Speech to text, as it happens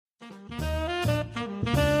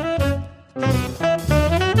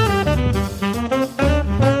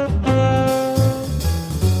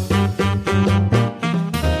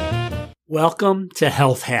Welcome to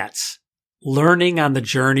Health Hats, learning on the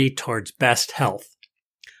journey towards best health.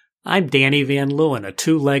 I'm Danny Van Leeuwen, a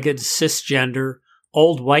two-legged, cisgender,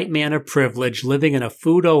 old white man of privilege living in a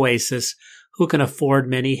food oasis who can afford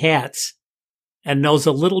many hats and knows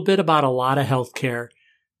a little bit about a lot of healthcare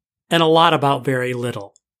and a lot about very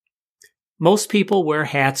little. Most people wear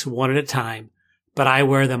hats one at a time, but I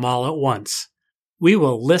wear them all at once. We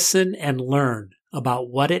will listen and learn about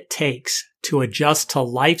what it takes to adjust to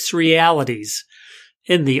life's realities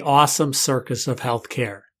in the awesome circus of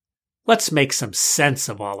healthcare. Let's make some sense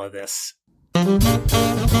of all of this.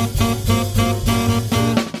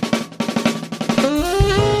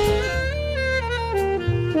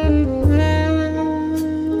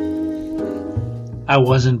 I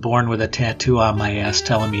wasn't born with a tattoo on my ass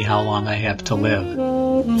telling me how long I have to live.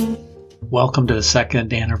 Welcome to the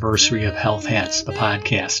second anniversary of Health Hats, the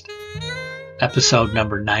podcast. Episode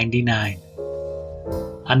number 99.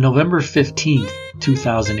 On November 15th,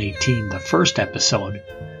 2018, the first episode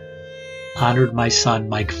honored my son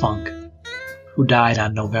Mike Funk, who died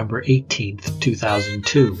on November 18th,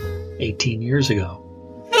 2002, 18 years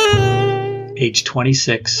ago, age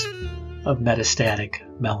 26, of metastatic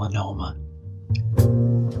melanoma.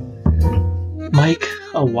 Mike,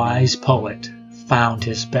 a wise poet, found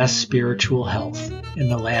his best spiritual health in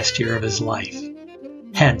the last year of his life,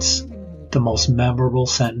 hence the most memorable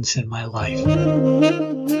sentence in my life.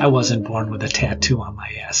 I wasn't born with a tattoo on my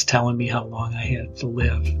ass telling me how long I had to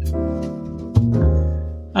live.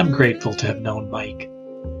 I'm grateful to have known Mike,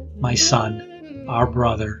 my son, our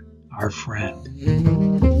brother, our friend.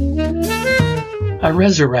 I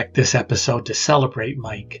resurrect this episode to celebrate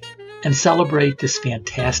Mike and celebrate this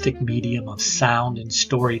fantastic medium of sound and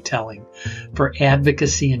storytelling for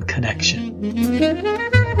advocacy and connection.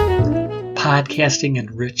 Podcasting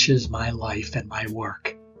enriches my life and my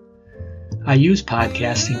work. I use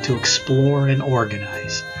podcasting to explore and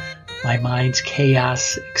organize my mind's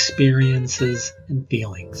chaos, experiences, and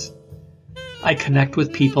feelings. I connect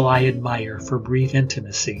with people I admire for brief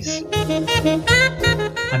intimacies.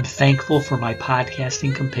 I'm thankful for my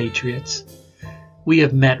podcasting compatriots. We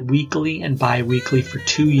have met weekly and bi-weekly for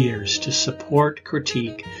 2 years to support,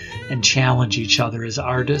 critique, and challenge each other as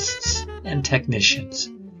artists and technicians.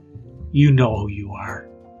 You know who you are.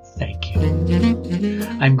 Thank you.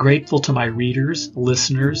 I'm grateful to my readers,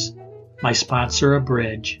 listeners, my sponsor,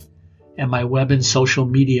 Abridge, and my web and social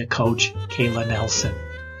media coach, Kayla Nelson.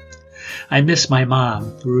 I miss my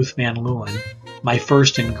mom, Ruth Van Leeuwen, my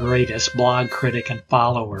first and greatest blog critic and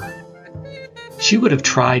follower. She would have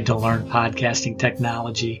tried to learn podcasting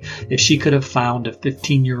technology if she could have found a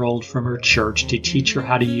 15-year-old from her church to teach her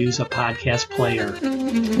how to use a podcast player.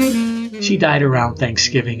 She died around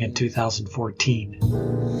Thanksgiving in 2014.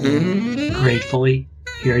 Gratefully,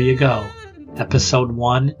 here you go. Episode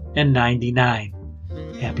 1 and 99.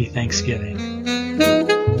 Happy Thanksgiving.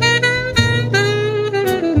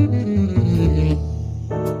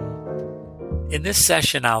 In this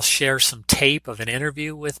session, I'll share some tape of an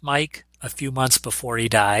interview with Mike a few months before he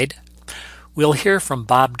died. We'll hear from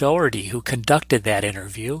Bob Doherty, who conducted that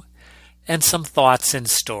interview, and some thoughts and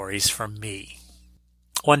stories from me.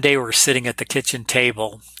 One day we were sitting at the kitchen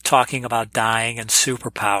table talking about dying and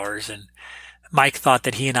superpowers, and Mike thought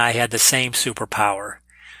that he and I had the same superpower.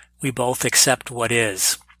 We both accept what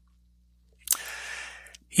is.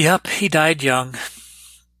 Yep, he died young.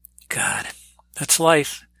 God, that's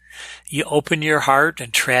life. You open your heart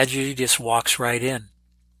and tragedy just walks right in.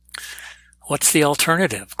 What's the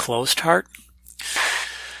alternative? Closed heart?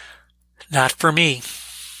 Not for me.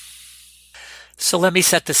 So let me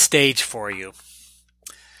set the stage for you.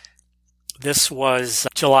 This was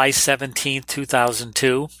July 17th,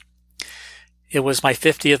 2002. It was my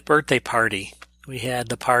 50th birthday party. We had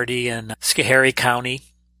the party in Schoharie County,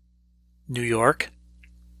 New York.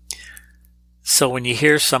 So when you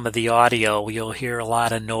hear some of the audio, you'll hear a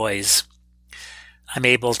lot of noise. I'm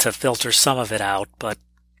able to filter some of it out, but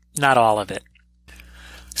not all of it.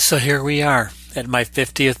 So here we are at my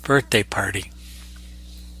 50th birthday party.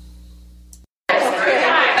 But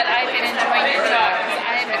I've been enjoying your dog because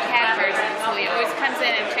I am a cat person, so he always comes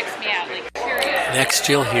in and checks me out like curious. Next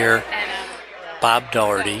you'll hear Bob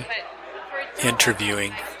Doherty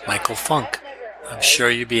interviewing Michael Funk. I'm sure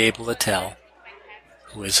you'll be able to tell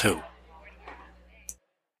who is who.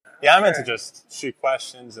 Yeah, I meant to just shoot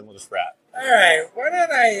questions and we'll just wrap. All right,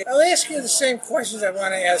 I'll ask you the same questions I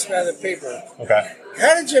want to ask other people. Okay.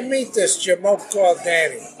 How did you meet this jamoke called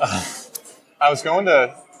Danny? I was going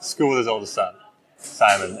to school with his oldest son,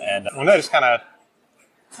 Simon, and one day just kind of,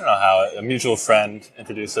 I don't know how, a mutual friend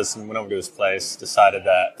introduced us and went over to his place, decided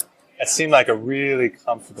that it seemed like a really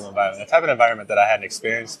comfortable environment, a type of environment that I hadn't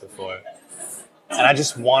experienced before. And I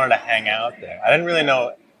just wanted to hang out there. I didn't really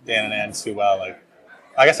know Dan and Ann too well. Like,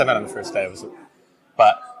 I guess I met on the first day.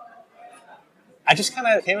 But I just kind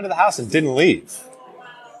of came into the house and didn't leave.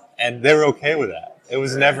 And they were okay with that. It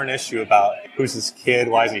was never an issue about who's this kid,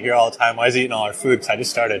 why is he here all the time, why is he eating all our food? Because I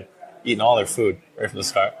just started eating all their food right from the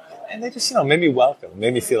start. And they just, made me welcome,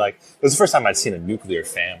 made me feel like it was the first time I'd seen a nuclear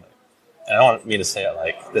family. And I don't mean to say it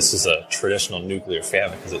like this is a traditional nuclear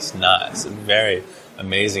family, because it's not. It's a very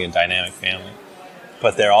amazing and dynamic family.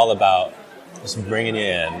 But they're all about just bringing you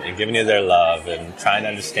in and giving you their love and trying to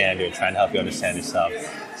understand you and trying to help you understand yourself.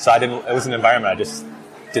 So it was an environment I just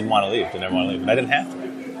didn't want to leave, didn't ever want to leave. And I didn't have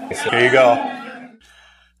to. So here you go.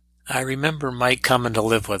 I remember Mike coming to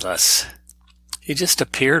live with us. He just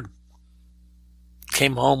appeared,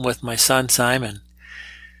 came home with my son Simon,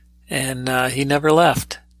 and he never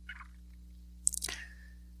left.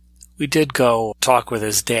 We did go talk with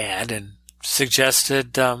his dad and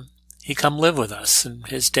suggested he come live with us, and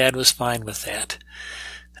his dad was fine with that.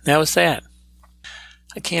 And that was that.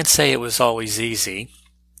 I can't say it was always easy.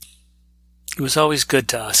 He was always good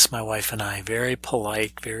to us, my wife and I. Very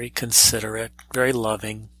polite, very considerate, very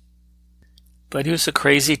loving. But he was a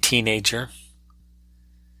crazy teenager.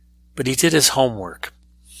 But he did his homework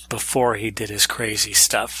before he did his crazy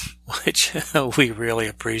stuff, which we really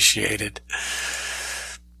appreciated.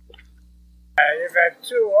 You've had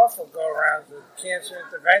 2 awful go-arounds with cancer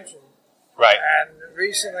intervention. Right. And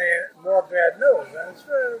recently, more bad news. And it's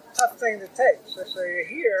a tough thing to take. So you're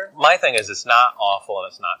here. My thing is, it's not awful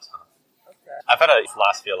and it's not tough. Okay. I've had a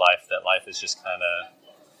philosophy of life that life is just kind of,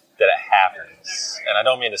 that it happens. And I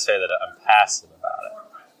don't mean to say that I'm passive about it,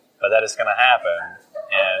 but that it's going to happen,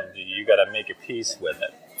 and you got to make your peace with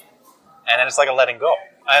it. And then it's like a letting go.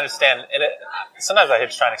 I understand, and sometimes I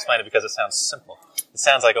hate to try and explain it because it sounds simple. It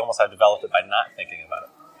sounds like almost I've developed it by not thinking about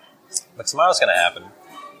it. But tomorrow's going to happen,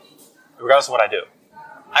 regardless of what I do.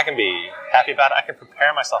 I can be happy about it. I can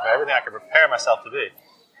prepare myself for everything I can prepare myself to be.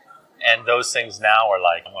 And those things now are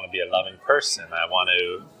like, I want to be a loving person. I want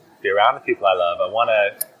to be around the people I love. I want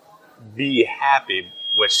to be happy,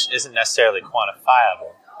 which isn't necessarily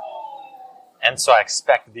quantifiable. And so I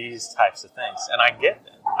expect these types of things. And I get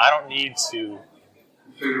them. I don't need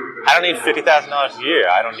 $50,000 a year.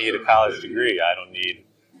 I don't need a college degree. I don't need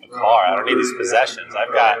a car. I don't need these possessions.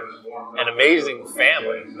 I've got an amazing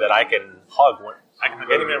family that I can hug. I can hug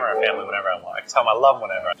any member of my family whenever I want. I can tell them I love them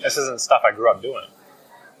whenever. This isn't stuff I grew up doing.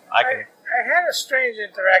 I had a strange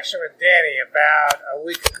interaction with Danny about a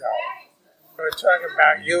week ago. We were talking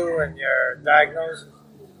about you and your diagnosis.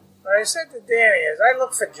 What I said to Danny is, I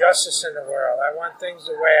look for justice in the world. I want things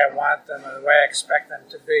the way I want them and the way I expect them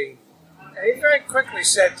to be. And he very quickly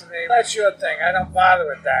said to me, that's your thing. I don't bother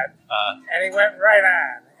with that. And he went right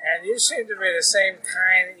on. And you seem to be the same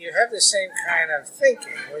kind, you have the same kind of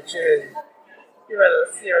thinking, which is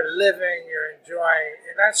you're living, you're enjoying,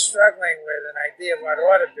 you're not struggling with an idea of what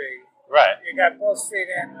ought to be. Right. You got both feet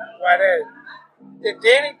in what is. Did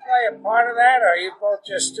Danny play a part of that, or are you both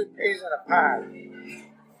just 2 peas in a pod?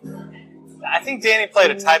 I think Danny played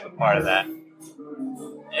a type of part of that.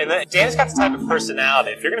 And Danny's got the type of personality.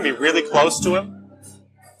 If you're going to be really close to him,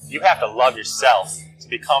 you have to love yourself to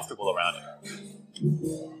be comfortable around him.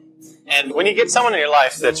 And when you get someone in your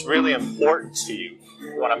life that's really important to you,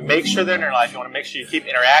 you want to make sure they're in your life. You want to make sure you keep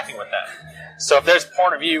interacting with them. So if there's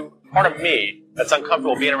part of me that's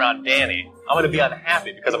uncomfortable being around Danny, I'm going to be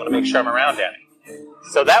unhappy because I'm going to make sure I'm around Danny.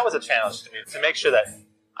 So that was a challenge to me, to make sure that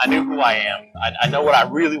I knew who I am. I know what I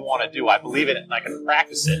really want to do. I believe in it, and I can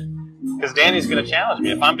practice it. Because Danny's going to challenge me.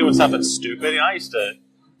 If I'm doing something stupid, I used to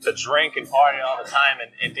drink and party all the time,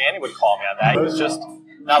 and Danny would call me on that. It was just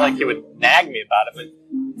not like he would nag me about it, but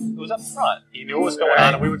it was up front. He knew what was going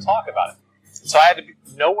on, and we would talk about it. So I had to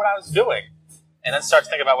know what I was doing, and then start to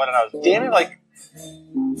think about what I was. Danny,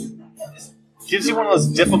 gives you one of those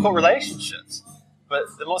difficult relationships, but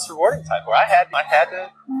the most rewarding type, where I had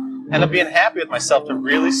to end up being happy with myself to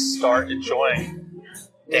really start enjoying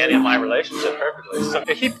Danny and my relationship perfectly. So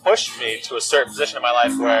he pushed me to a certain position in my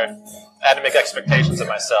life where I had to make expectations of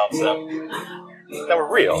myself that were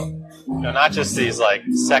real. Not just these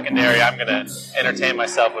secondary, I'm going to entertain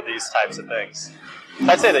myself with these types of things. So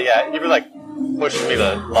I'd say that, yeah, he really pushed me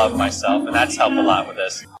to love myself, and that's helped a lot with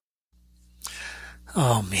this.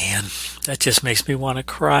 Oh man, that just makes me want to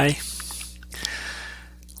cry.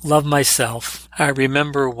 Love myself. I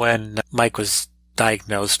remember when Mike was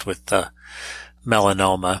diagnosed with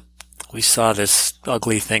melanoma. We saw this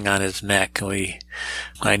ugly thing on his neck. I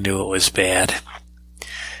knew it was bad.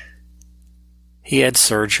 He had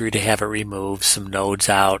surgery to have it removed, some nodes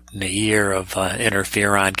out, and a year of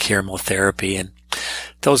interferon chemotherapy, and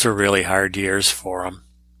those were really hard years for him.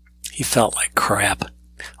 He felt like crap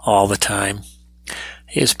all the time.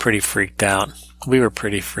 He was pretty freaked out. We were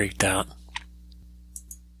pretty freaked out.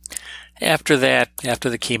 After that, after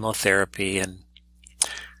the chemotherapy, and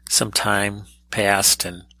some time passed,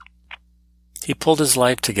 and he pulled his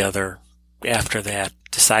life together after that,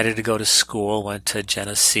 decided to go to school, went to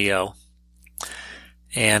Geneseo,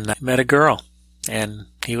 and met a girl, and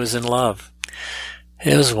he was in love.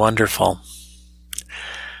 It was wonderful.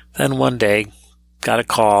 Then one day, got a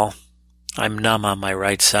call. I'm numb on my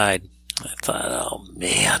right side. I thought, oh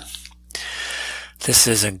man, this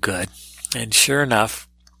isn't good. And sure enough,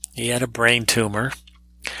 he had a brain tumor,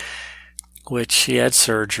 which he had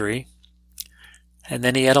surgery. And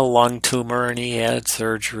then he had a lung tumor and he had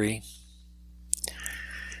surgery.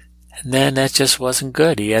 And then that just wasn't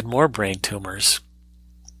good. He had more brain tumors.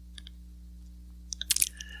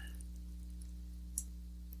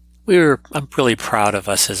 I'm really proud of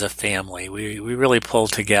us as a family. We really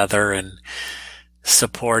pulled together and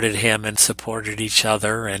supported him and supported each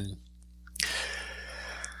other and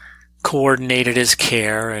coordinated his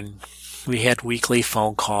care, and we had weekly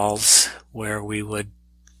phone calls where we would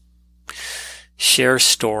share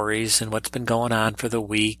stories and what's been going on for the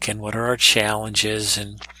week and what are our challenges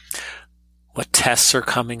and what tests are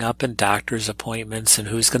coming up and doctor's appointments and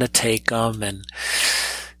who's going to take them and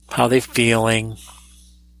how they're feeling.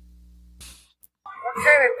 What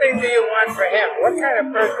kind of thing do you want for him? What kind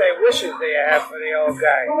of birthday wishes do you have for the old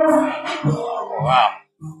guy? Wow.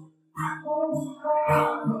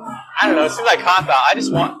 I don't know. It seems like cop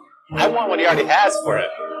out. I want what he already has for it.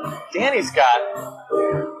 Danny's got.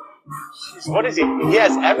 What is he? He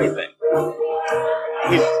has everything.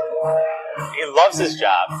 He loves his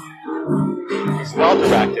job. He's well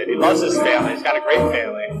directed. He loves his family. He's got a great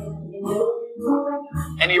family.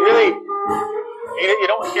 And you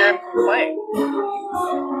don't hear him complain.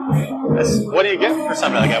 What do you get for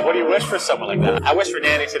something like that? What do you wish for someone like that? I wish for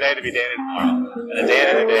Danny today to be Danny tomorrow, and then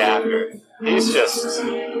Danny the day after.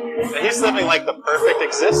 He's living like the perfect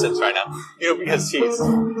existence right now. Because he's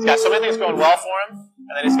got so many things going well for him,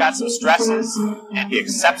 and then he's got some stresses, and he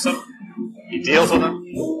accepts them, he deals with them,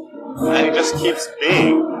 and he just keeps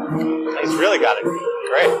being. He's really got it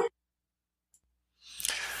great.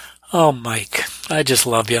 Oh, Mike, I just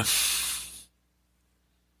love you.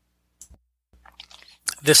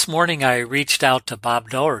 This morning I reached out to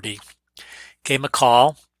Bob Doherty, gave him a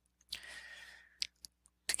call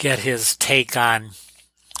to get his take on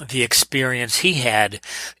the experience he had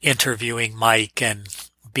interviewing Mike and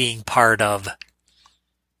being part of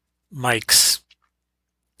Mike's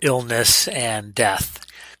illness and death.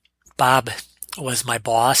 Bob was my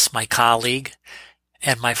boss, my colleague,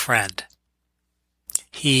 and my friend.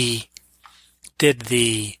 He did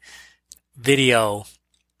the video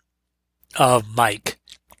of Mike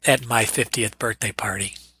at my 50th birthday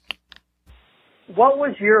party. What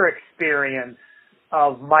was your experience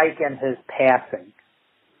of Mike and his passing?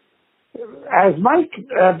 As Mike,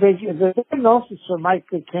 the diagnosis for Mike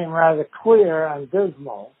became rather clear and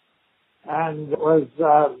dismal, and it was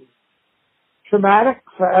traumatic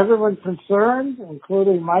for everyone concerned,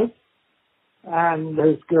 including Mike and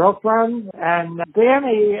his girlfriend. And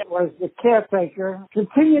Danny was the caretaker,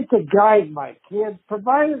 continued to guide Mike. He had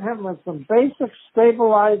provided him with some basic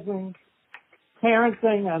stabilizing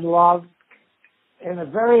parenting and love in a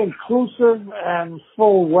very inclusive and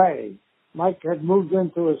full way. Mike had moved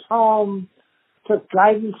into his home, took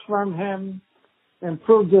guidance from him,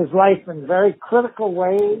 improved his life in very critical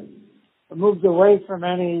ways, moved away from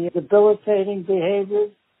any debilitating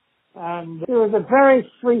behaviors. And he was a very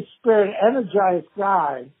free-spirited, energized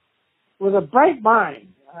guy with a bright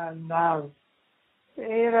mind. And,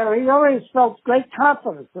 he always felt great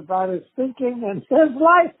confidence about his thinking and his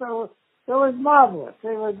life. It was marvelous. He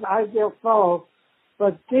was an ideal fellow.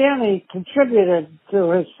 But Danny contributed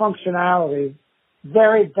to his functionality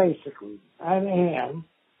very basically, and Ann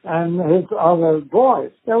and his other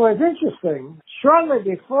boys. It was interesting.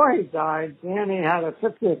 Shortly before he died, Danny had a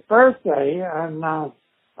 50th birthday, and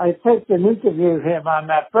I taped and interviewed him on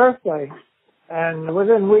that birthday. And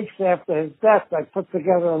within weeks after his death, I put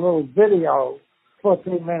together a little video,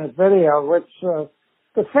 14-minute video, which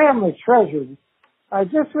the family treasured. I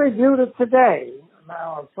just reviewed it today.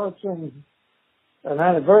 Now approaching an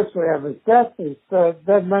anniversary of his death. He's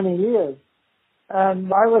dead many years.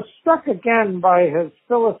 And I was struck again by his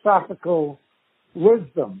philosophical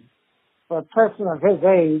wisdom for a person of his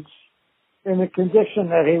age in the condition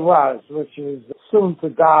that he was, which is soon to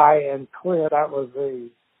die, and clear that was the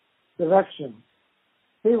direction.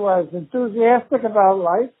 He was enthusiastic about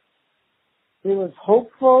life. He was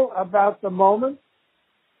hopeful about the moment,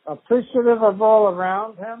 appreciative of all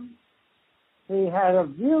around him. he had a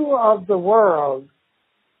view of the world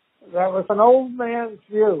that was an old man's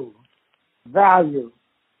view, value.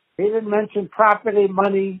 He didn't mention property,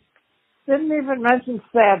 money, didn't even mention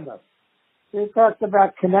sadness. He talked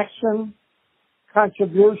about connection,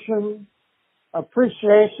 contribution,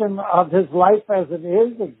 appreciation of his life as it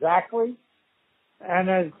is exactly, and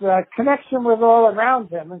his connection with all around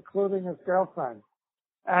him, including his girlfriend.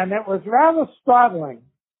 And it was rather startling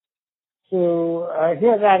to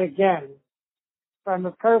hear that again from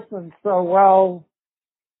a person so well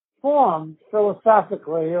formed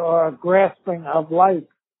philosophically or grasping of life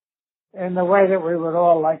in the way that we would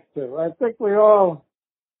all like to. I think we all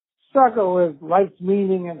struggle with life's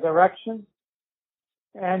meaning and direction.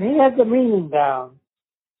 And he had the meaning down,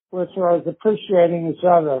 which was appreciating each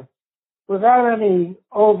other without any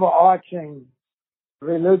overarching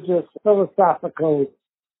religious, philosophical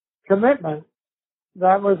commitment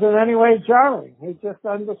that was in any way jarring. He just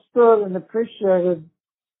understood and appreciated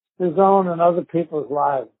his own and other people's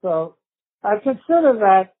lives. So I consider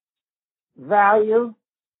that value,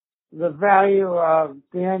 the value of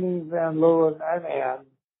Danny, Van Leeuwen, and Ann,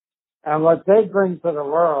 and what they bring to the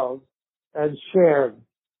world and shared.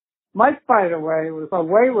 Mike, by the way, was a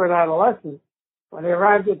wayward adolescent when he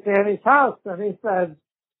arrived at Danny's house, and he said,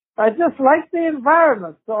 I just liked the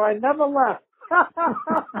environment, so I never left.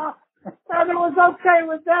 And it was okay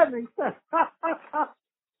with them, he said.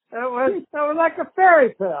 It was like a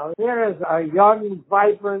fairy tale. Here is a young,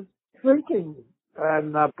 vibrant, thinking,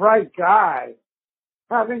 and bright guy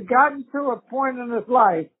having gotten to a point in his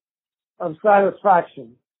life of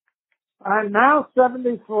satisfaction. I'm now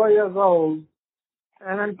 74 years old,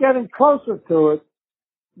 and I'm getting closer to it,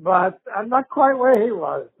 but I'm not quite where he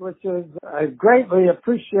was, which is greatly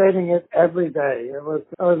appreciating it every day. It was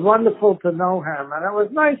wonderful to know him, and it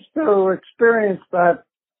was nice to experience that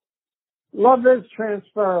love is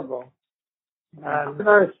transferable and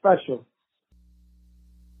very special.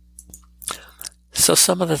 So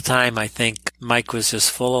some of the time I think Mike was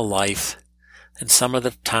just full of life, and some of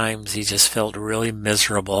the times he just felt really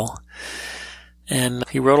miserable, and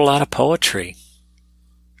he wrote a lot of poetry.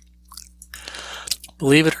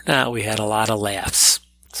 Believe it or not, we had a lot of laughs.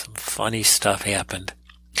 Some funny stuff happened.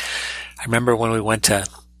 I remember when we went to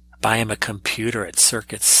buy him a computer at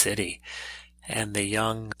Circuit City, and the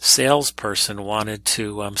young salesperson wanted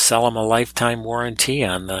to sell him a lifetime warranty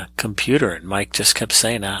on the computer. And Mike just kept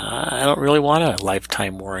saying, I don't really want a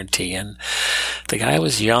lifetime warranty. And the guy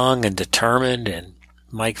was young and determined, and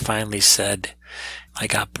Mike finally said, I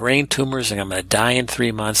got brain tumors and I'm going to die in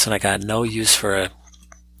 3 months, and I got no use for a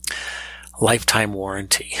lifetime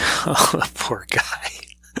warranty. Oh, the poor guy.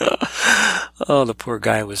 Oh, the poor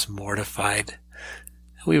guy was mortified.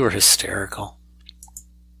 We were hysterical.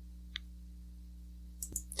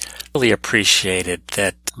 Really appreciated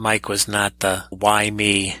that Mike was not the why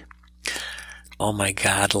me, oh my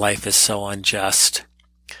God, life is so unjust.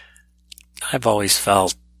 I've always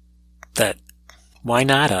felt that why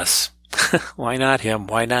not us? Why not him?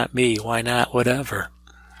 Why not me? Why not whatever?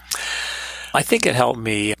 I think it helped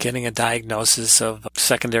me getting a diagnosis of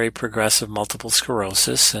secondary progressive multiple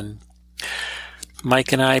sclerosis, and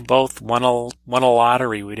Mike and I both won a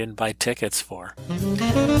lottery we didn't buy tickets for.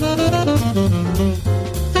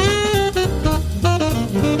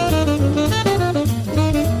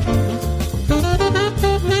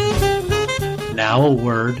 Now a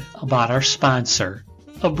word about our sponsor,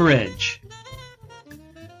 Abridge.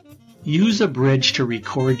 Use Abridge to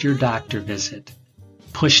record your doctor visit.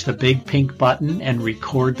 Push the big pink button and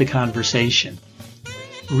record the conversation.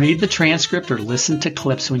 Read the transcript or listen to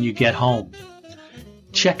clips when you get home.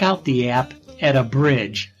 Check out the app at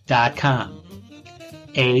abridge.com.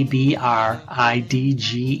 ABRIDGE.com,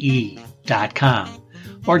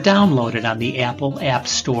 or download it on the Apple App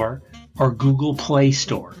Store or Google Play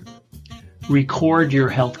Store. Record your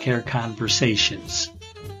healthcare conversations.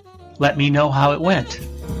 Let me know how it went.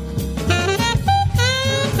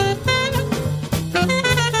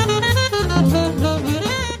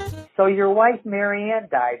 So your wife Marianne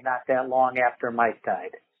died not that long after Mike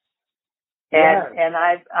died. Yes. And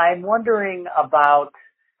I'm wondering about,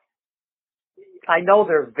 I know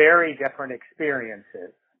they're very different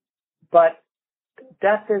experiences, but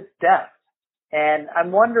death is death. And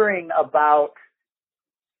I'm wondering about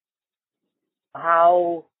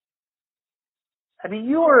how, I mean,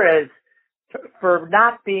 you were for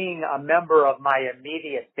not being a member of my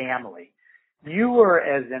immediate family, you were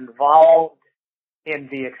as involved in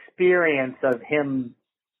the experience of him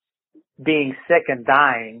being sick and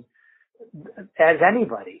dying as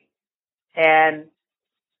anybody. And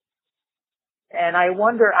I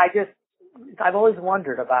wonder, I've always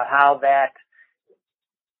wondered about how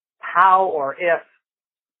how or if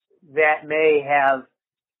that may have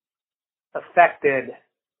affected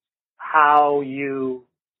how you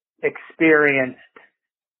experienced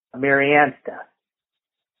Marianne's death.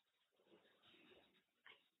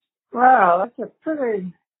 Well, that's a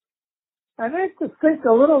pretty... I need to think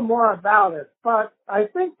a little more about it, but I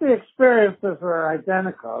think the experiences are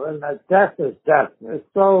identical, and that death is death. It's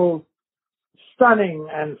so stunning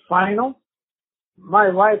and final. My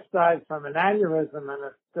wife died from an aneurysm, and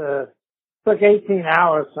it took 18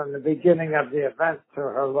 hours from the beginning of the event to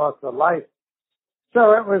her loss of life.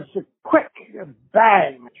 So it was a quick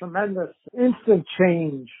bang, tremendous instant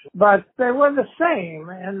change. But they were the same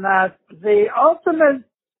in that the ultimate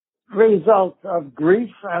result of grief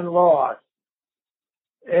and loss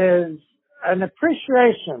is an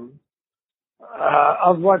appreciation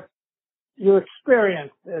of what you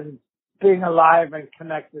experienced in being alive and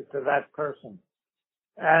connected to that person.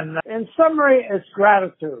 And in summary, it's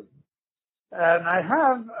gratitude. And I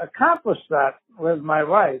have accomplished that with my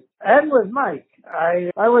wife and with Mike.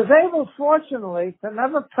 I was able, fortunately, to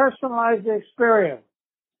never personalize the experience.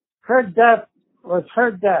 Her death was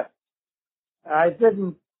her death. I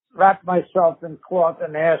didn't wrap myself in cloth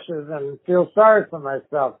and ashes and feel sorry for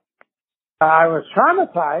myself. I was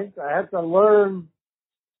traumatized. I had to learn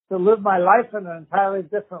to live my life in an entirely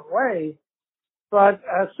different way. But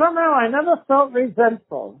somehow I never felt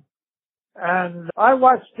resentful. And I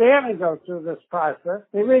watched Danny go through this process.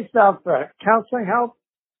 He reached out for counseling help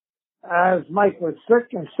as Mike was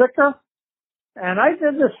sick and sicker. And I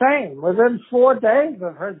did the same. Within 4 days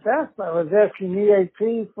of her death, I was asking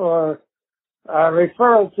EAP for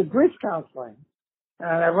referral to grief counseling.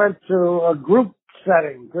 And I went to a group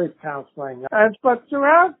setting, grief counseling. But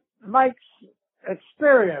throughout Mike's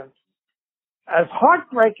experience, as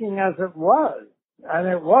heartbreaking as it was, and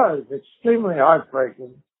it was extremely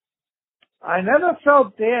heartbreaking, I never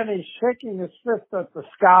felt Danny shaking his fist at the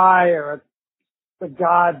sky or at the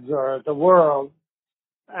gods or at the world.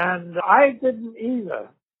 And I didn't either.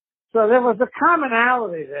 So there was a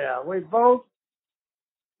commonality there. We both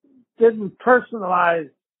didn't personalize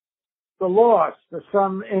the loss to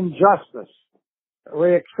some injustice.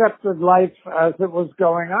 We accepted life as it was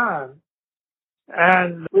going on.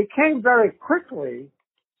 And we came very quickly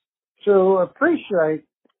to appreciate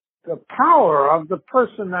the power of the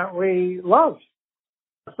person that we loved.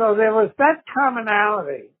 So there was that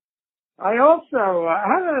commonality. I also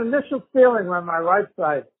had an initial feeling when my wife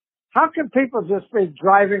died, how can people just be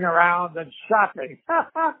driving around and shopping?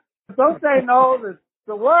 Don't they know that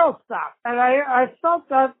the world stopped? And I felt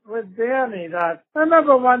that with Danny. That I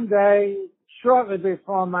remember one day, shortly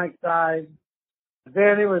before Mike died,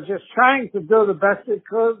 Danny was just trying to do the best he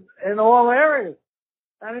could in all areas.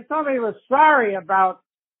 And he told me he was sorry about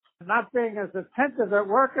not being as attentive at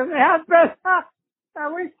work as he had been.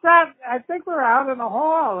 And we sat, I think we were out in the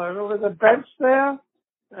hall, and there was a bench there,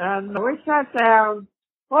 and we sat down.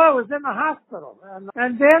 Well, it was in the hospital,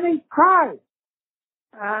 and Danny cried.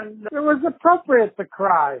 And it was appropriate to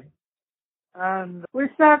cry. And we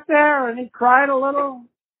sat there, and he cried a little.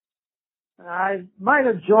 I might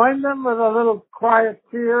have joined him with a little quiet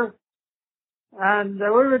tear. And we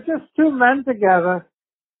were just two men together,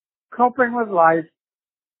 coping with life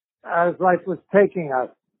as life was taking us.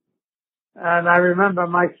 And I remember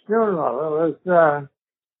Mike's funeral. It was a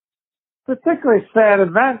particularly sad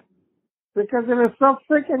event because he was so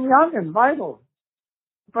freaking young and vital.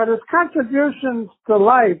 But his contributions to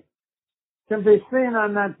life can be seen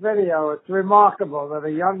on that video. It's remarkable that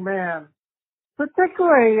a young man,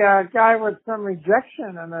 particularly a guy with some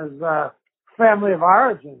rejection in his family of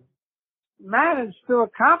origin, managed to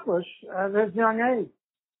accomplish at his young age.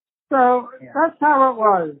 So that's how it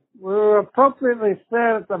was. We were appropriately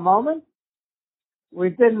sad at the moment. We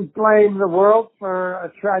didn't blame the world for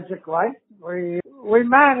a tragic life. We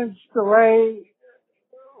managed the way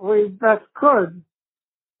we best could,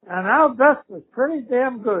 and our best was pretty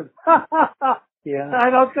damn good. Yeah. I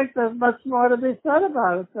don't think there's much more to be said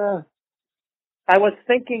about it. I was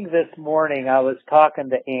thinking this morning, I was talking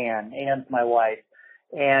to Ann. Ann's my wife.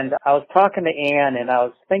 And I was talking to Ann, and I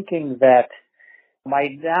was thinking that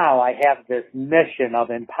now I have this mission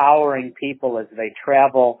of empowering people as they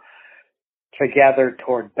travel together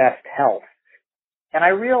toward best health. And I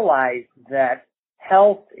realized that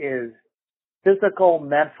health is physical,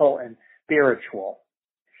 mental, and spiritual.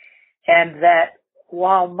 And that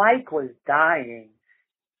while Mike was dying,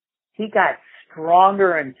 he got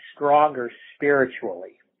stronger and stronger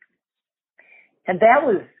spiritually. And that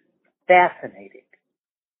was fascinating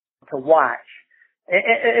to watch.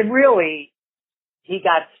 And really, he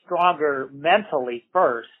got stronger mentally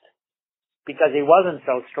first because he wasn't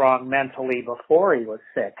so strong mentally before he was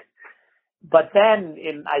sick. But then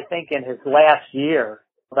I think in his last year,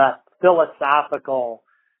 that philosophical,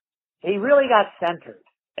 he really got centered.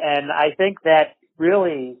 And I think that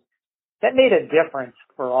made a difference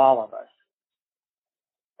for all of us.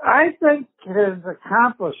 I think his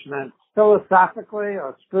accomplishments, philosophically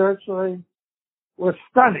or spiritually, were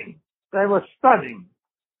stunning. They were stunning.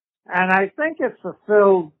 And I think it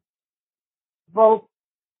fulfilled both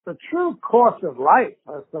the true course of life,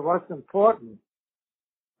 as to what's important.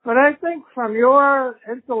 But I think from your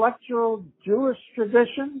intellectual Jewish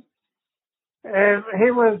tradition,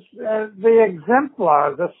 he was the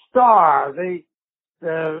exemplar, the star,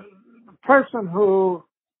 the person who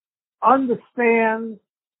understands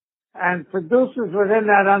and produces within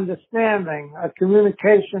that understanding a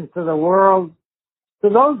communication to the world, to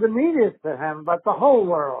those immediate to him, but the whole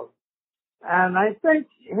world. And I think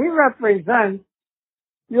he represents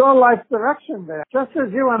your life direction there. Just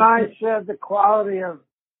as you and I shared the quality of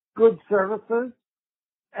good services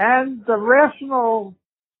and the rational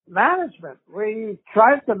management. We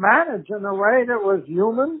tried to manage in a way that was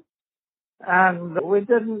human, and we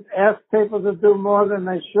didn't ask people to do more than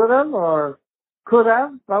they should have or could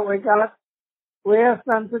have, but we asked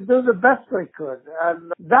them to do the best we could.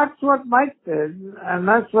 And that's what Mike did, and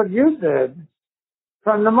that's what you did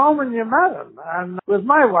from the moment you met him. And with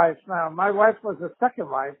my wife now, my wife was the second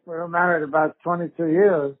wife. We were married about 22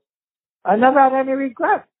 years. I never had any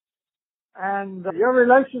regrets. And your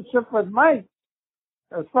relationship with Mike,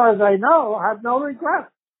 as far as I know, had no regrets.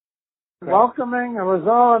 Right. Welcoming, it was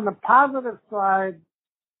all on the positive side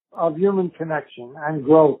of human connection and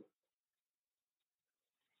growth.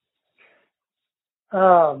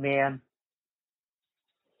 Oh, man.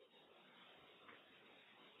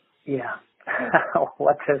 Yeah.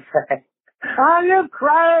 What to say? Are you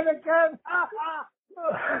crying again?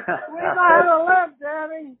 We know how to live,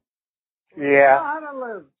 Danny. Yeah. We know how to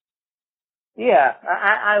live. Yeah,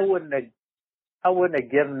 I wouldn't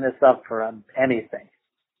have given this up for anything.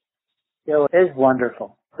 It was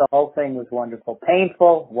wonderful. The whole thing was wonderful.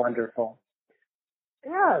 Painful, wonderful.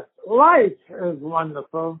 Yes, life is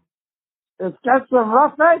wonderful. It's got some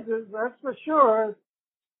rough edges, that's for sure.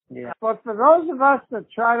 Yeah. But for those of us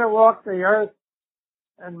that try to walk the earth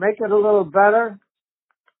and make it a little better,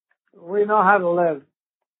 we know how to live.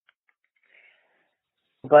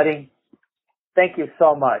 Buddy, thank you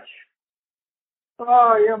so much.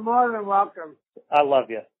 Oh, you're more than welcome. I love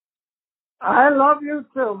you. I love you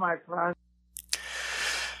too, my friend.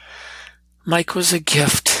 Mike was a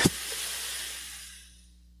gift.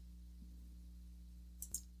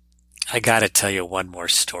 I gotta tell you one more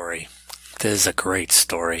story. This is a great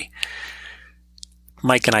story.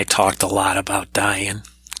 Mike and I talked a lot about dying,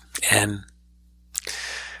 and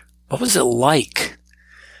what was it like?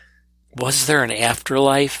 Was there an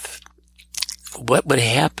afterlife? What would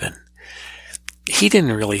happen? He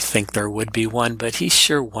didn't really think there would be one, but he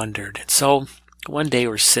sure wondered. So one day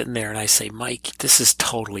we're sitting there and I say, Mike, this is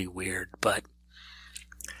totally weird, but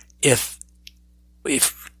if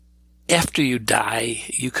after you die,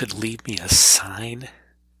 you could leave me a sign,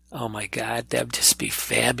 oh my God, that'd just be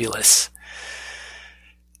fabulous.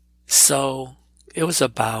 So it was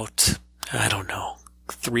about,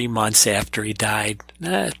 3 months after he died,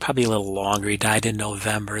 probably a little longer. He died in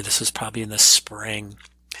November. This was probably in the spring.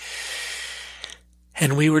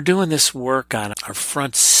 And we were doing this work on our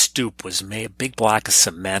front stoop was made, a big block of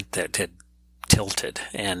cement that had tilted.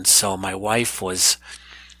 And so my wife was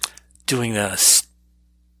redoing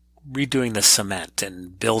the cement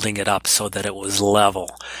and building it up so that it was level.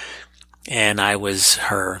 And I was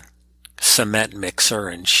her cement mixer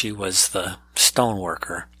and she was the stone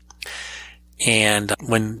worker. And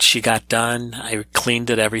when she got done, I cleaned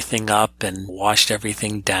everything up and washed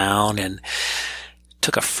everything down and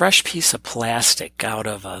took a fresh piece of plastic out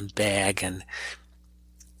of a bag and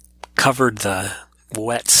covered the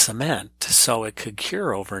wet cement so it could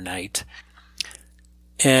cure overnight.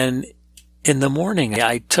 And in the morning,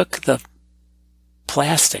 I took the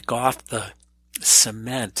plastic off the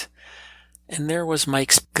cement, and there was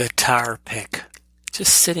Mike's guitar pick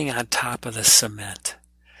just sitting on top of the cement.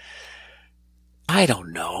 I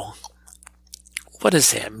don't know. What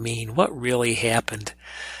does that mean? What really happened?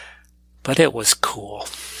 But it was cool.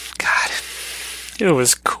 God, it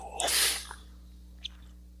was cool.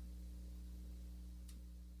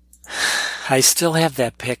 I still have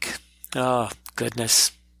that pick. Oh,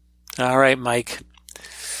 goodness. All right, Mike.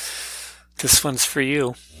 This one's for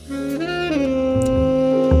you.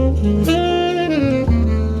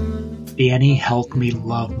 Danny helped me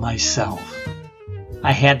love myself.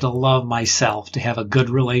 I had to love myself to have a good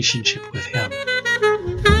relationship with him.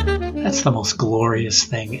 That's the most glorious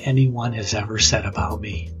thing anyone has ever said about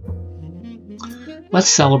me. Let's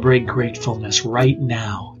celebrate gratefulness right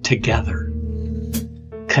now, together.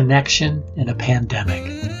 Connection in a pandemic.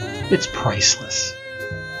 It's priceless.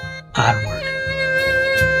 Onward.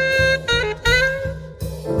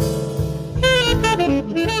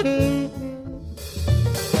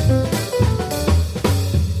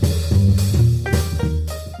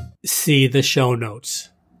 See the show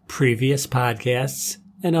notes, previous podcasts,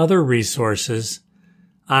 and other resources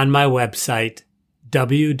on my website,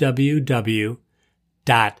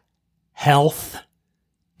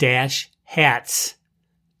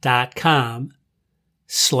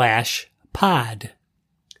 www.health-hats.com/pod.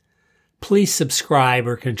 Please subscribe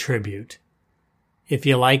or contribute. If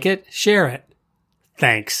you like it, share it.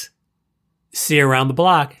 Thanks. See you around the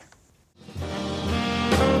block.